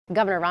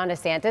Governor Ron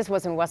DeSantis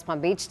was in West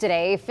Palm Beach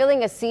today,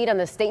 filling a seat on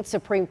the state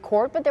Supreme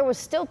Court, but there was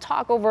still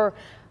talk over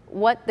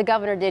what the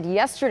governor did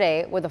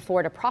yesterday with a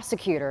Florida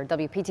prosecutor.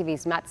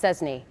 WPTV's Matt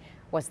Cesney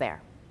was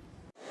there.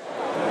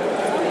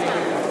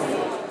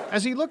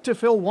 As he looked to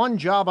fill one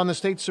job on the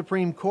state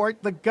Supreme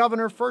Court, the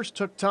governor first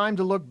took time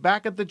to look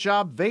back at the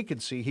job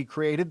vacancy he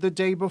created the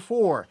day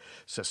before,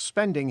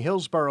 suspending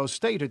Hillsborough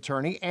State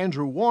Attorney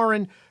Andrew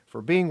Warren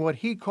for being what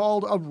he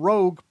called a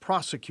rogue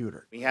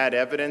prosecutor. We had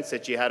evidence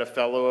that you had a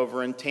fellow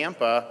over in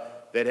Tampa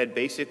that had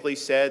basically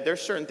said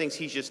there's certain things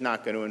he's just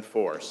not going to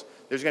enforce.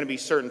 There's going to be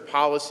certain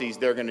policies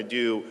they're going to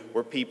do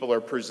where people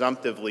are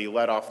presumptively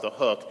let off the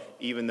hook,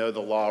 even though the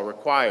law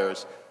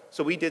requires.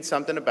 So we did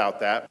something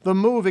about that. The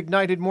move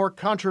ignited more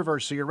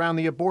controversy around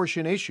the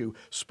abortion issue,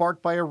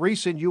 sparked by a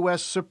recent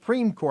U.S.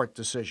 Supreme Court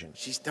decision.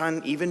 She's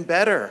done even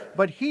better.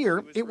 But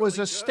here, it was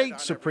a state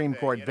Supreme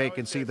Court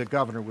vacancy the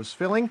governor was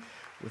filling,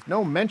 with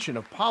no mention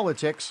of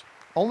politics,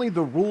 only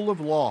the rule of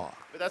law.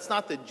 But that's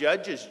not the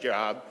judge's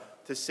job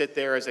to sit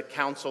there as a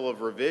council of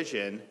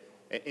revision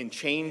and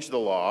change the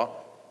law.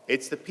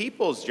 It's the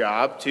people's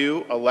job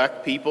to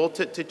elect people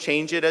to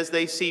change it as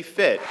they see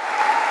fit.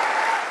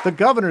 The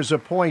governor's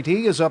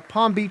appointee is a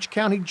Palm Beach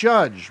County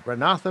judge,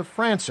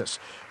 Renatha,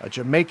 a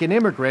Jamaican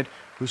immigrant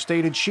who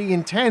stated she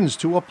intends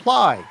to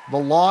apply the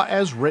law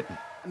as written.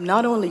 I'm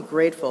not only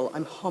grateful,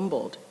 I'm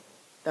humbled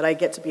that I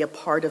get to be a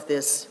part of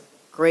this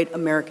great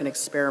American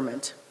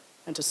experiment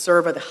and to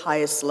serve at the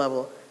highest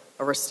level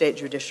of our state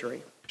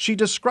judiciary. She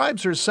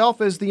describes herself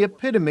as the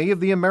epitome of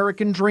the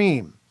American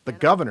dream. The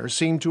governor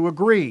seemed to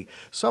agree,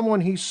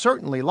 someone he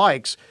certainly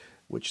likes,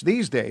 which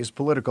these days,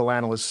 political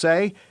analysts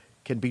say,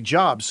 can be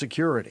job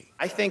security.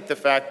 I think the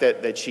fact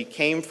that she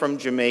came from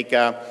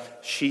Jamaica,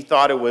 she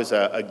thought it was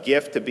a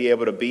gift to be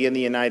able to be in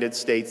the United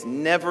States,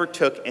 never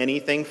took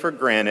anything for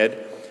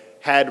granted,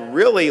 had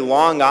really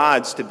long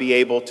odds to be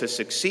able to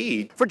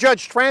succeed. For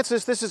Judge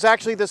Francis, this is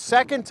actually the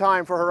second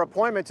time for her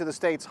appointment to the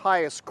state's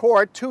highest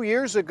court. 2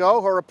 years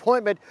ago, her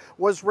appointment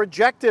was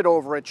rejected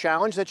over a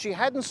challenge that she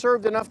hadn't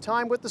served enough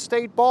time with the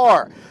state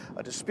bar,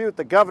 a dispute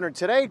the governor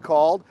today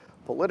called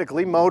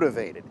politically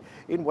motivated.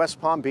 In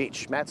West Palm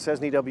Beach, Matt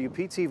Cesney,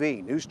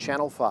 WPTV News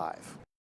Channel 5.